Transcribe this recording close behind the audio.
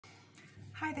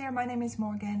Hi there, my name is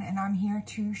Morgan and I'm here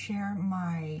to share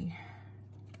my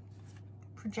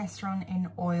progesterone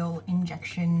in oil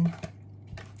injection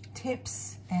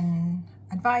tips and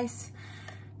advice.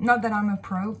 Not that I'm a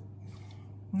pro,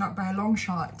 not by a long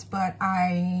shot, but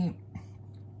I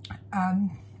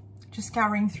just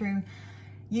scouring through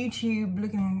YouTube,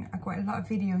 looking at quite a lot of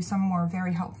videos. Some were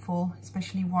very helpful,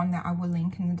 especially one that I will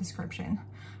link in the description.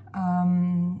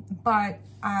 But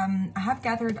I have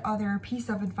gathered other pieces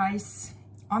of advice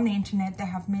on the internet that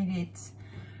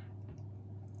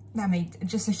made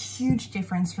just a huge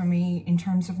difference for me in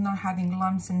terms of not having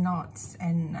lumps and knots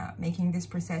and making this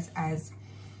process as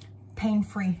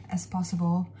pain-free as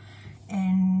possible.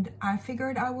 And I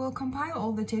figured I will compile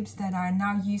all the tips that I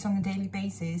now use on a daily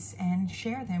basis and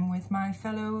share them with my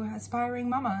fellow aspiring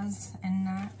mamas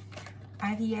and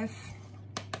IVF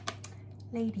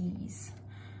ladies.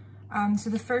 So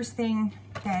the first thing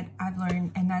that I've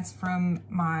learned, and that's from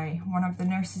one of the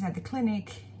nurses at the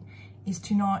clinic, is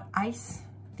to not ice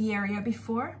the area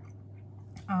before.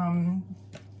 And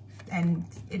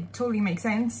it totally makes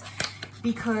sense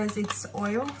because it's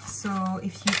oil. So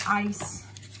if you ice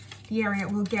the area,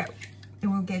 it will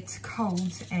get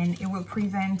cold and it will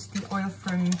prevent the oil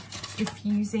from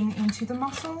diffusing into the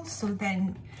muscle. So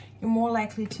then you're more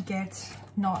likely to get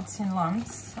knots and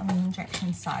lumps on the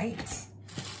injection site.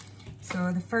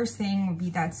 So the first thing would be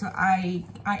that. So I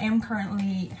am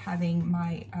currently having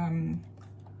my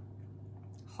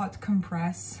hot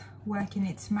compress working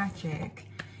its magic.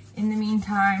 In the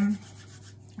meantime,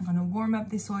 I'm gonna warm up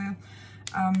this oil.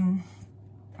 I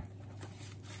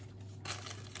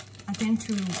tend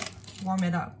to warm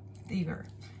it up either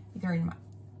in my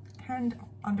hand,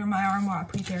 under my arm, while I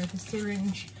prepare the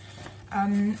syringe.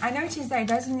 I noticed that it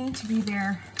doesn't need to be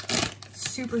there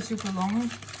super long.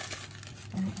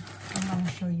 And I'm going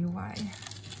to show you why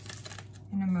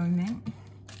in a moment.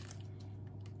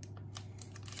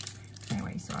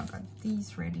 Anyway, so I've got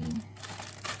these ready.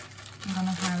 I'm going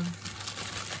to have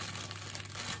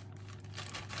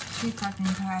 2 cotton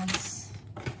pads,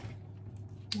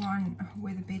 one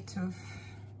with a bit of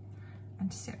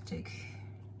antiseptic.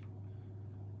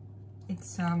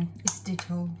 It's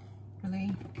Ditto,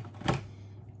 really.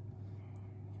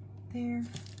 There.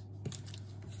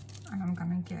 And I'm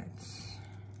gonna get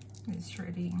this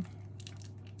ready.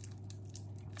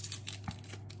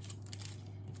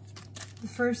 The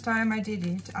first time I did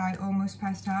it, I almost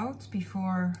passed out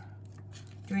before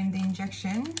doing the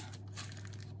injection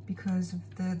because of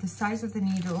the size of the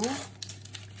needle.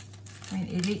 I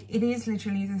mean, it is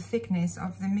literally the thickness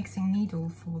of the mixing needle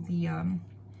for the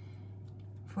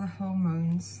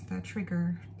hormones,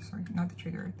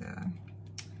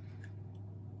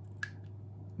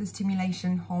 the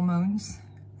stimulation hormones.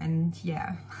 And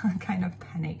yeah, I kind of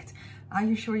panicked. Are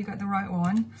you sure you got the right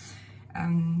one?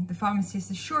 The pharmacist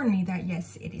assured me that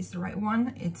yes, it is the right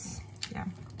one. It's, yeah,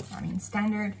 I mean,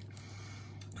 standard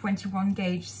 21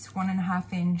 gauge,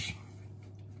 1.5 inch.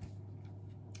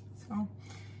 So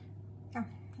yeah,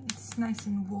 it's nice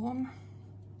and warm.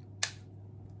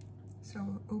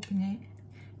 So open it.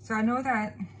 So I know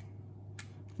that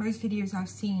most videos I've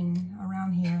seen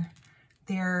around here,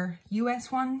 they're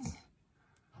US ones.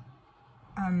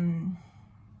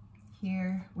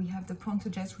 Here we have the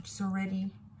Prontogest, which is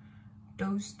already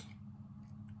dosed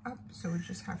up, so we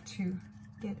just have to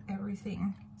get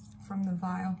everything from the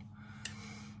vial.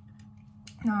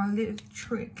 Now a little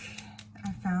trick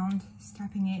I found is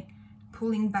tapping it,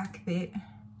 pulling back a bit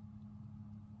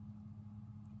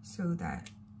so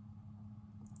that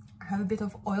I have a bit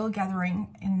of oil gathering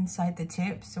inside the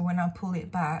tip, so when I pull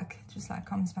it back, it just like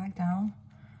comes back down.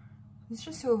 It's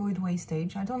just to avoid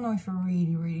wastage. I don't know if it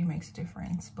really makes a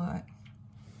difference, but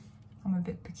I'm a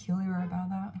bit peculiar about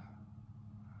that.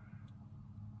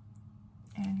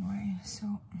 Anyway,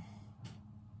 so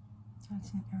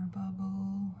that's an air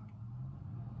bubble.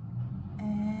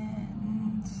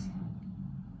 And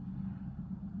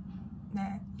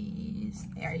that is,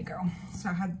 there you go. So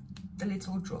I had the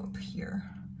little drop here.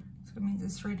 So it means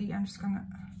it's ready. I'm just gonna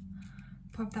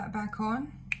pop that back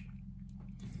on.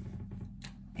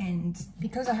 And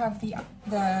because I have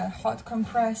the hot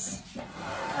compress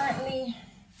currently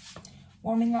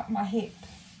warming up my hip,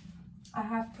 I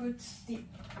have put the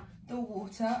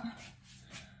water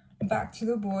back to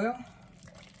the boil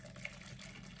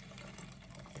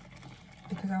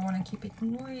because I want to keep it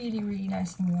really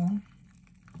nice and warm.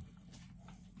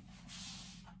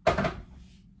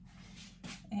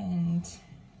 And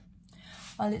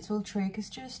a little trick is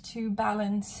just to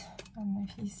balance, I don't know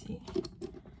if you see,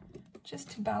 just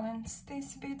to balance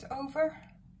this a bit over.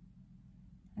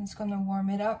 And it's gonna warm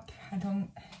it up. I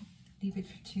don't leave it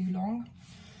for too long.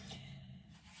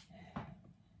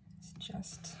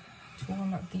 just to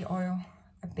warm up the oil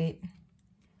a bit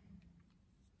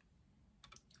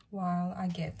while I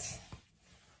get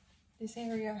this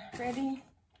area ready.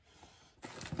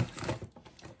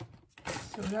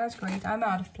 So that's great. I'm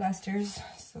out of plasters,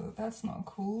 so that's not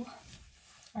cool.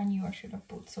 I knew I should have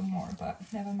bought some more, but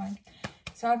never mind.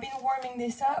 So I've been warming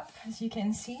this up, as you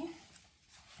can see.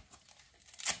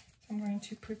 I'm going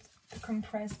to put the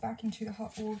compress back into the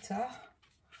hot water.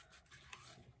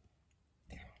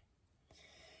 There.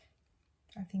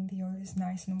 I think the oil is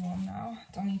nice and warm now.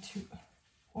 Don't need to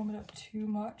warm it up too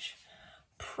much.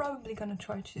 Probably gonna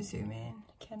try to zoom in.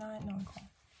 Can I? No, I can't.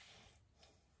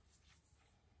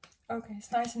 Okay,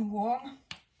 it's nice and warm.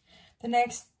 The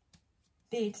next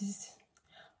bit is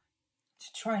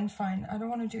to try and find, I don't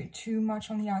want to do it too much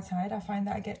on the outside. I find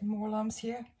that I get more lumps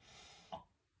here.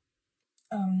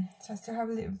 So I still have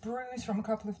a little bruise from a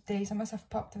couple of days. I must have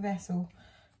popped the vessel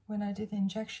when I did the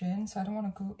injection, so I don't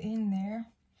want to go in there.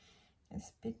 It's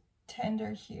a bit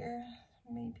tender here,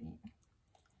 maybe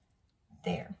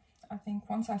there. I think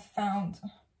once I found,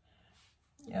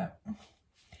 yeah,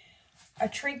 a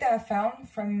trick that I found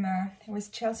from, it was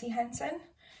Chelsea Hansen,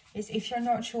 is if you're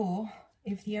not sure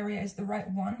if the area is the right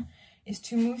one, is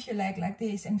to move your leg like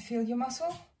this and feel your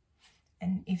muscle.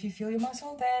 And if you feel your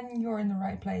muscle, then you're in the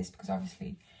right place, because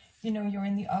obviously, you know, you're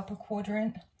in the upper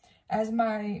quadrant. As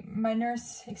my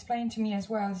nurse explained to me as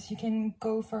well, is you can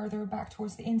go further back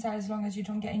towards the inside as long as you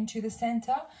don't get into the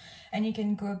center, and you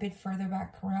can go a bit further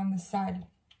back around the side,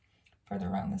 further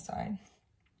around the side.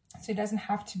 So it doesn't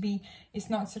have to be, it's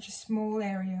not such a small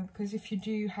area, because if you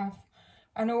do have,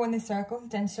 I know when they circle,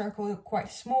 then circle quite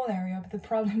a small area, but the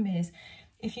problem is,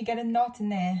 if you get a knot in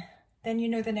there, then you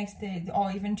know the next day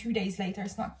or even 2 days later,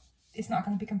 it's not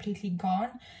going to be completely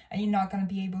gone, and you're not going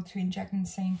to be able to inject in the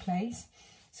same place.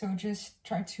 So just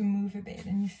try to move a bit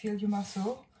and you feel your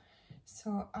muscle.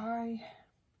 So I'm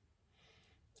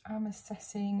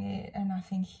assessing it, and I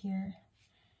think here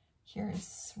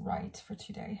is right for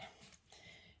today.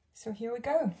 So here we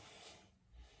go.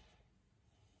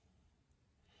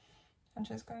 I'm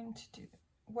just going to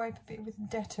wipe a bit with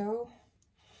Dettol.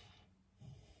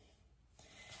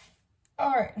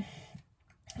 All right,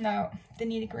 now the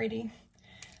nitty-gritty.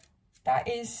 That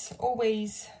is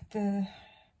always the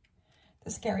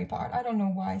scary part. I don't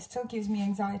know why, it still gives me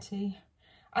anxiety.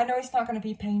 I know it's not going to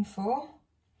be painful,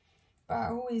 but I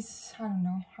don't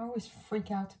know, I always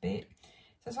freak out a bit.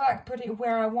 So it's like I put it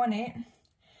where I want it,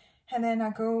 and then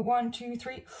I go 1, 2,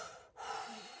 3,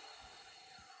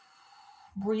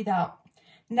 breathe out.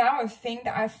 Now a thing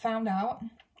that I've found out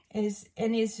is,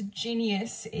 and is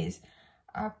genius, is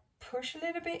I push a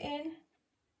little bit in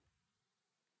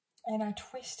and I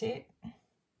twist it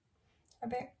a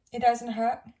bit. It doesn't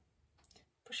hurt.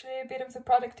 Push a little bit of the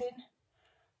product in,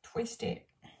 twist it,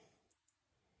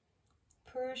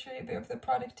 push a little bit of the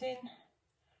product in,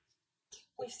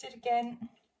 twist it again,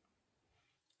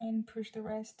 and push the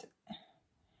rest.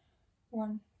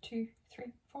 1, 2,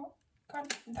 3, 4,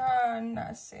 done.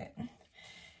 That's it.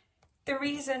 The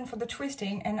reason for the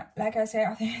twisting, and like I said,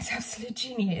 I think it's absolute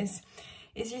genius,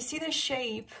 is you see the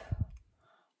shape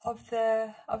of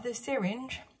the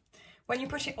syringe. When you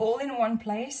put it all in one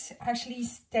place, it actually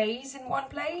stays in one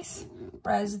place,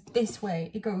 whereas this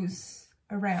way it goes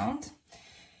around.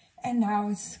 And now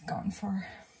it's gone for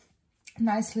a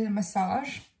nice little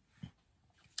massage.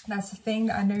 That's the thing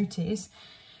that I notice.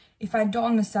 If I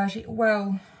don't massage it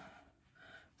well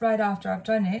right after I've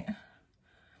done it,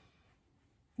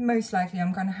 most likely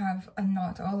I'm gonna have a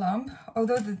knot or a lump.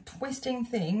 Although the twisting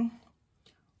thing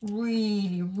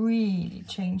really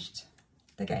changed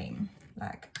the game,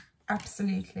 like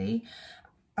absolutely.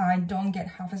 I don't get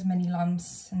half as many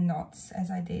lumps and knots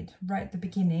as I did right at the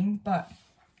beginning, but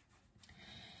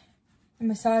the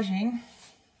massaging,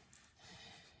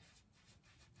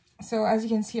 so as you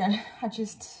can see, I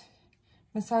just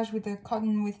massage with the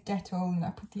cotton with Dettol, and I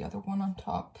put the other one on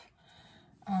top,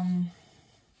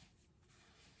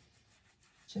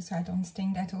 just so I don't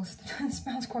sting. Dettol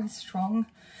smells quite strong.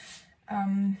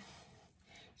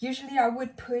 Usually I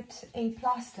would put a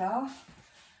plaster.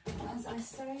 As I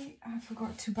say, I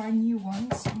forgot to buy new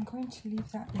ones, so I'm going to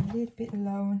leave that a little bit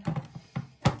alone,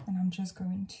 and I'm just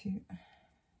going to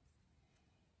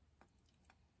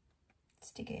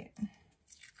stick it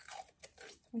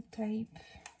with tape,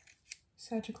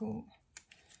 surgical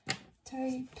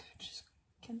tape. Just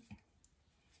get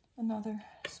another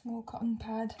small cotton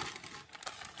pad.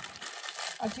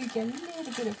 I do get a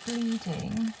little bit of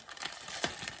bleeding,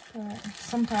 but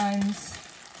sometimes,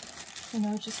 you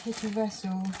know, just hit a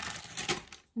vessel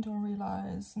and don't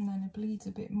realize, and then it bleeds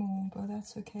a bit more, but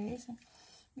that's okay. So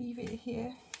leave it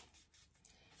here.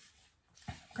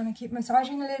 I'm gonna keep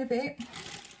massaging a little bit.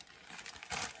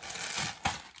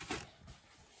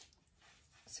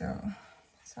 So,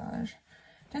 massage.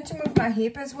 I tend to move my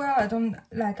hip as well. I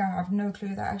have no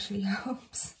clue that actually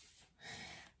helps.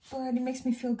 But it makes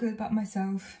me feel good about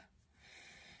myself.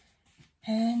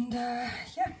 And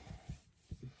yeah.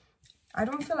 I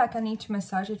don't feel like I need to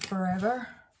massage it forever.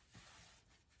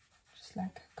 Just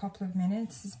like a couple of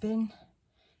minutes it's been.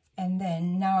 And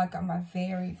then now I got my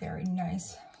very, very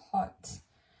nice hot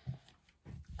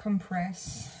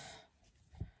compress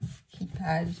heat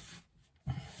pad.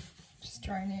 Just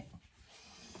trying it.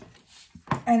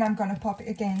 And I'm gonna pop it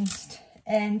against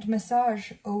and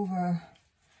massage over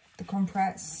the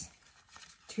compress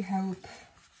to help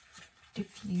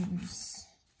diffuse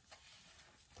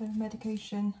the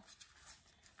medication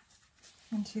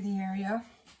into the area.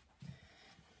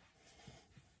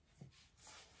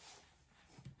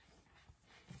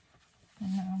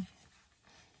 And now,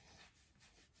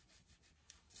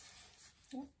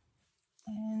 yep.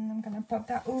 And I'm gonna pop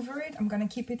that over it. I'm gonna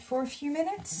keep it for a few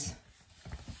minutes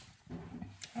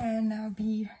and I'll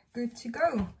be good to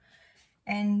go.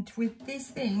 And with these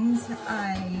things,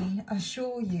 I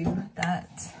assure you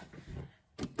that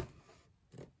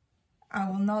I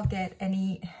will not get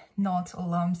any knots or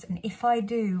lumps, and if I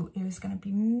do, it is going to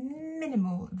be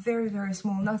minimal, very, very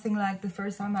small, nothing like the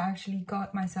first time I actually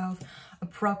got myself a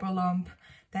proper lump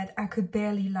that I could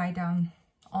barely lie down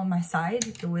on my side.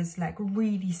 It was like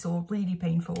really sore, really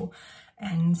painful.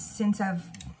 And since I've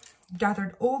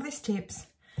gathered all these tips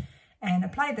and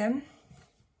applied them,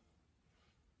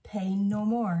 pain no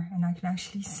more, and I can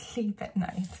actually sleep at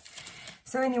night.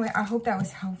 So anyway, I hope that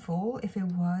was helpful. If it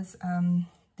was,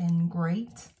 then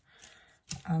great.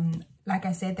 Like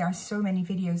I said, there are so many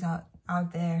videos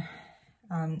out there.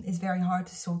 It's very hard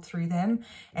to sort through them.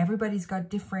 Everybody's got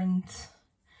different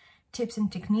tips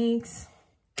and techniques.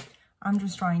 I'm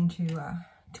just trying to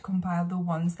compile the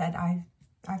ones that I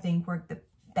think work the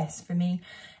best for me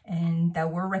and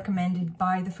that were recommended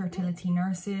by the fertility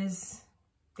nurses.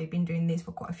 They've been doing this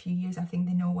for quite a few years. I think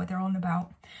they know what they're on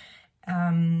about.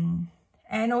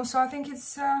 And also I think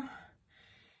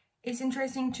it's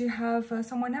interesting to have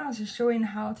someone else just showing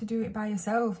how to do it by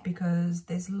yourself, because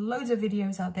there's loads of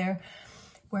videos out there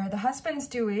where the husbands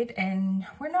do it, and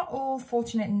we're not all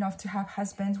fortunate enough to have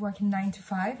husbands working 9 to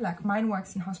 5. Like mine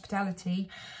works in hospitality.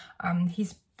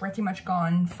 He's pretty much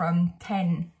gone from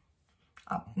 10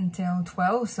 up until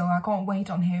 12, so I can't wait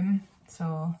on him.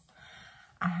 So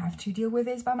I have to deal with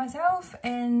this by myself,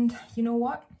 and you know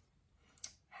what?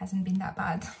 Hasn't been that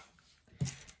bad.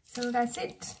 So that's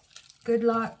it. Good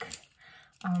luck.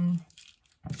 I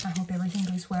hope everything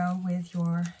goes well with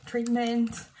your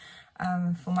treatment.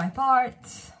 For my part,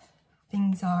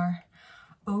 things are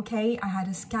okay. I had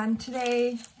a scan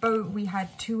today, but we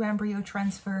had 2 embryo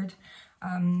transferred.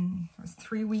 It was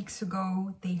 3 weeks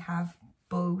ago. They have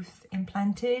both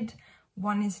implanted.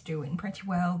 One is doing pretty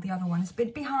well, the other one is a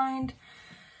bit behind.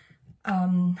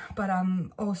 But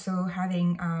I'm also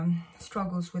having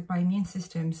struggles with my immune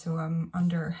system, so I'm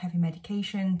under heavy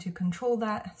medication to control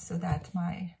that, so that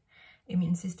my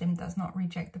immune system does not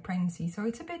reject the pregnancy. So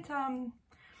it's a bit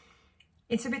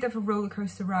of a roller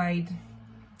coaster ride,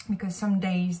 because some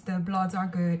days the bloods are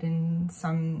good and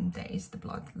some days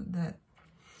the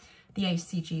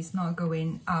HCG is not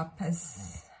going up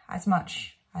as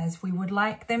much as we would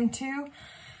like them to.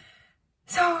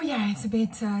 So yeah, it's a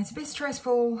bit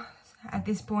stressful. At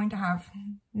this point, I have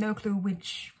no clue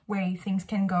which way things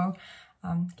can go.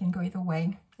 Can go either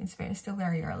way. It's still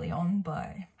very early on,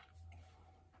 but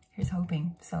here's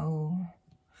hoping. So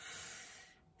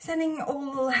sending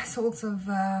all sorts of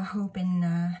hope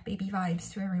and baby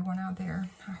vibes to everyone out there.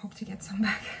 I hope to get some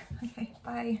back. Okay,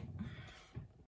 bye.